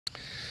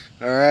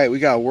Alright, we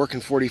got a working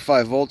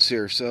 45 volts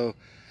here. So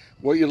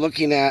what you're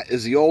looking at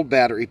is the old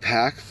battery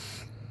pack.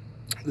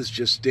 This is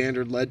just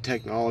standard lead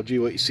technology,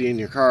 what you see in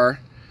your car.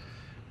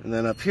 And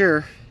then up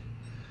here,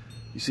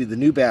 you see the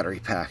new battery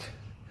pack.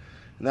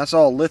 And that's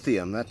all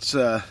lithium. That's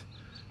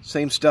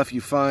same stuff you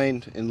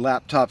find in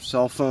laptops,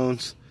 cell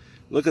phones.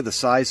 Look at the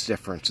size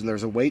difference, and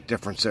there's a weight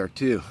difference there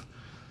too.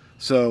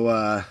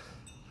 So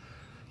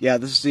yeah,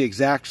 this is the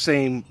exact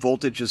same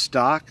voltage as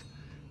stock,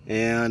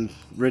 and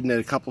ridden it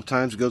a couple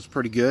times, it goes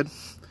pretty good.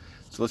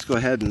 So let's go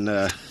ahead and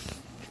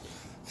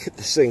get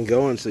this thing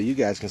going so you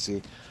guys can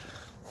see.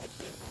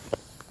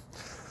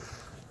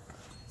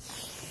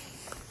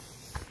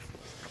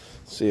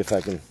 See if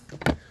I can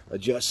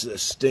adjust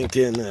this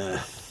stinking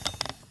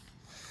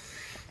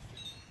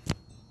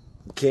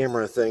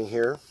camera thing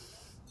here.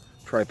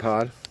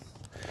 Tripod.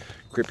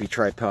 Grippy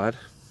tripod.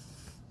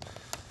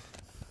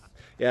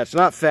 Yeah, it's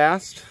not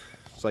fast.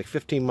 It's like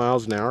 15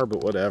 miles an hour,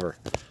 but whatever.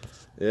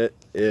 It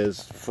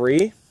is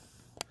free,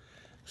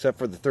 except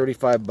for the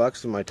 35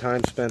 bucks and my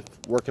time spent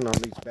working on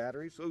these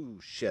batteries. Oh,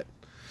 shit.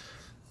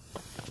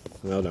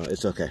 No,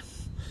 it's okay.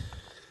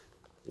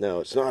 No,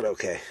 it's not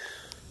okay.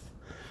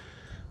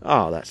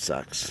 Oh, that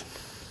sucks.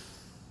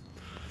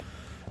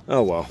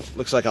 Oh, well.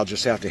 Looks like I'll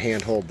just have to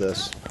hand hold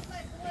this.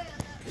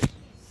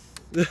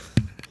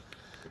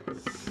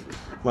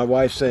 My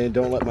wife's saying,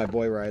 don't let my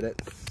boy ride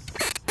it.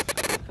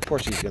 Of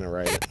course he's going to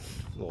ride it.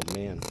 Little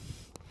man.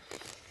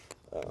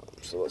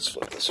 So let's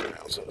flip this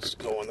around so it's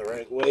going the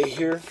right way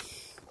here.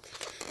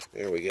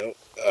 There we go.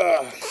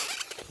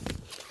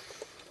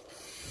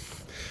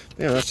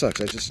 Man, that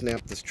sucks. I just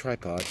snapped this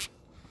tripod.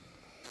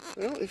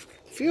 Well, it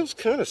feels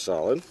kind of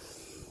solid.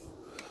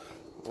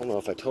 I don't know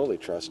if I totally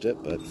trust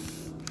it, but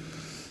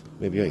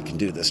maybe I can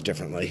do this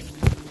differently.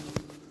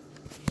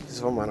 Because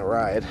if I'm on a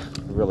ride,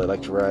 I really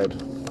like to ride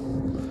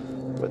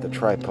with a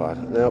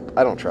tripod. Nope,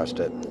 I don't trust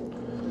it.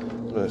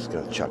 I'm just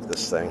going to chuck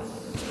this thing.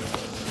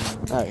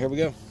 Alright, here we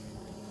go.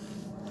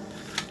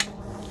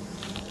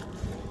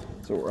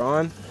 So we're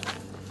on,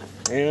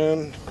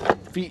 and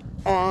feet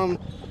on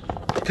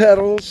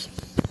pedals.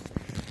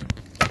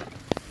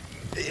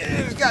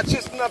 Yeah, it's got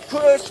just enough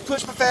push to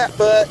push my fat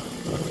butt.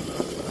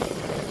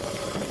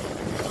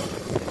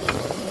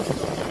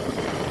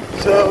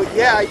 So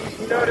yeah,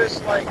 you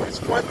notice like it's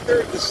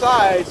 1/3 the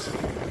size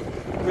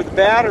for the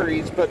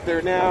batteries, but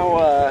they're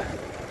now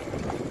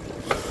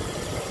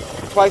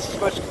twice as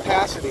much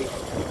capacity.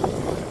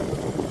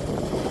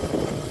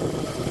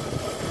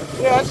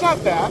 Yeah, it's not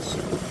fast.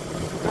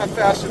 Not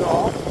fast at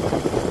all.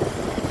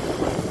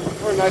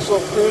 Or a nice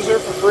little cruiser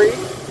for free.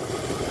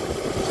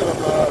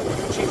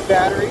 Some cheap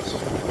batteries.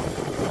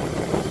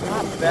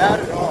 Not bad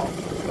at all.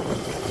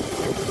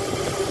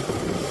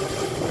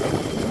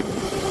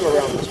 Let's go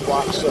around this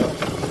block so.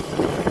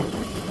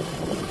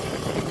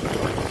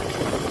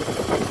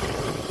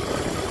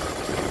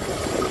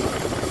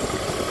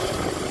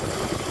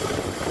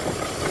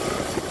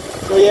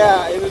 So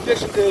yeah, in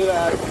addition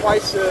to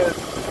twice the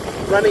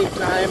running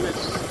time,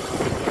 it's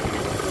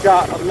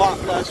got a lot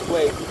less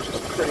weight, which is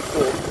pretty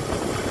cool.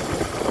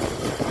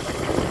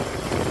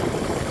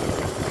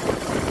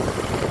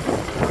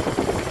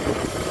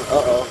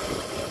 Uh-oh.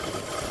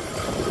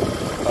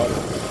 Oh,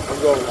 I'm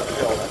going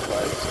uphill, that's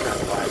why it's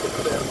kind of lagging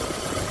a bit.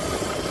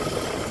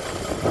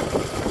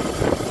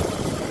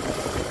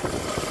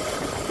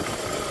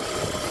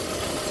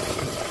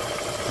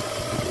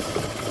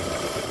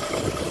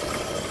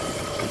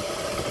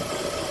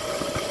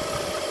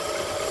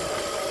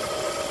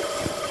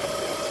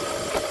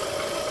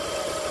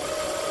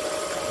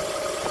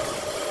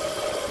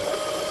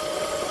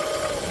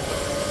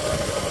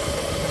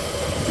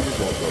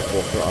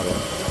 Full throttle.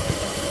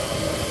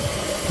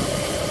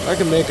 I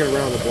can make it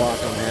around the block,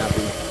 I'm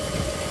happy.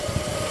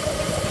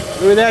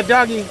 Look at that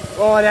doggy.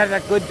 Oh, that's a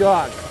good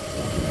dog.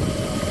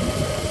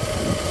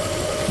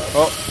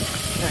 Oh,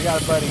 I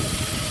got a buddy.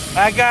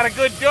 I got a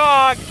good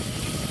dog.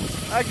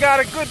 I got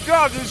a good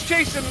dog who's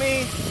chasing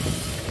me.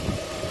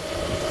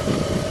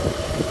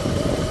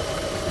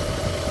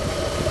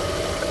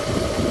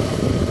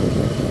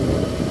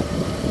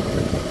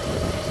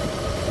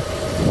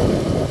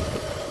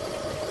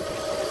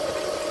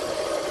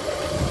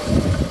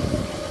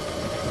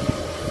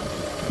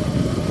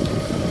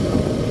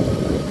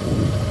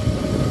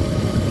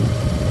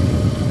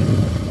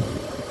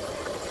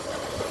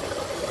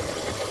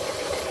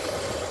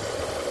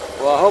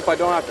 Well, I hope I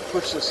don't have to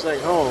push this thing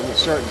home.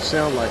 It's starting to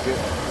sound like it.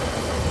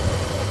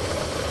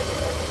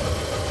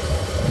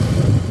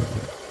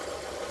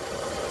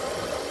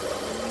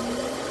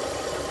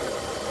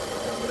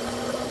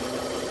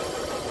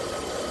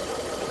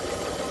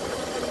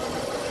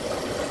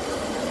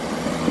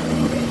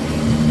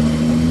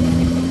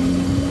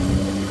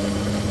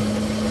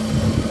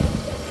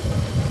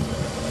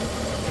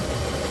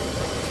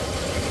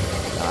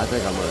 I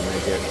think I'm going to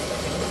make it.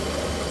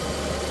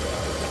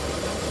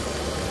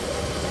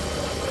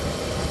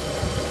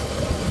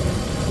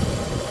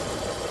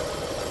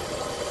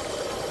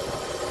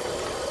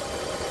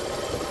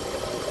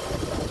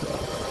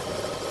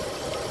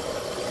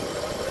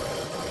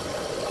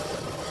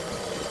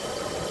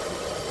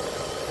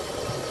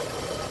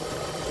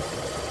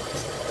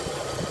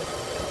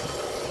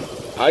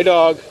 Hi,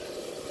 dog.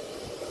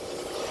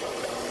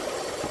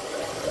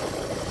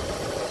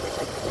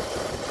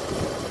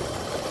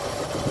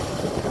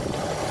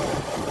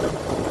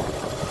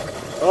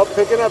 Oh,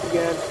 picking up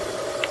again.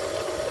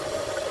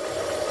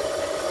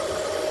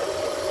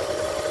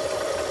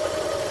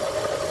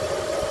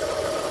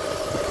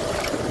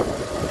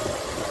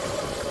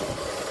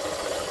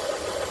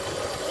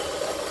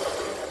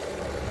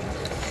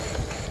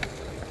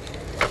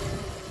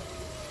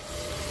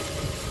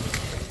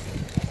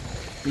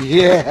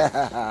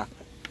 Yeah.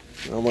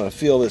 I'm gonna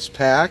feel this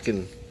pack,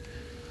 and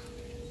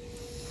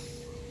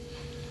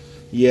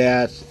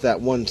yeah, it's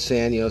that one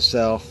Sanyo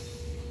cell.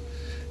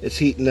 It's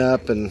heating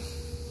up and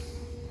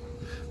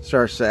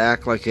starts to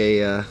act like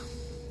a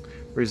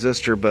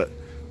resistor, but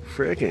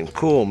friggin'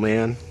 cool,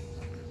 man.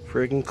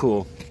 Friggin'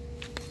 cool.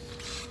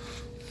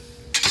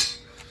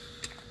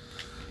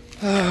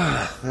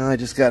 Now I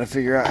just got to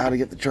figure out how to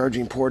get the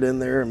charging port in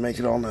there and make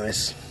it all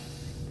nice.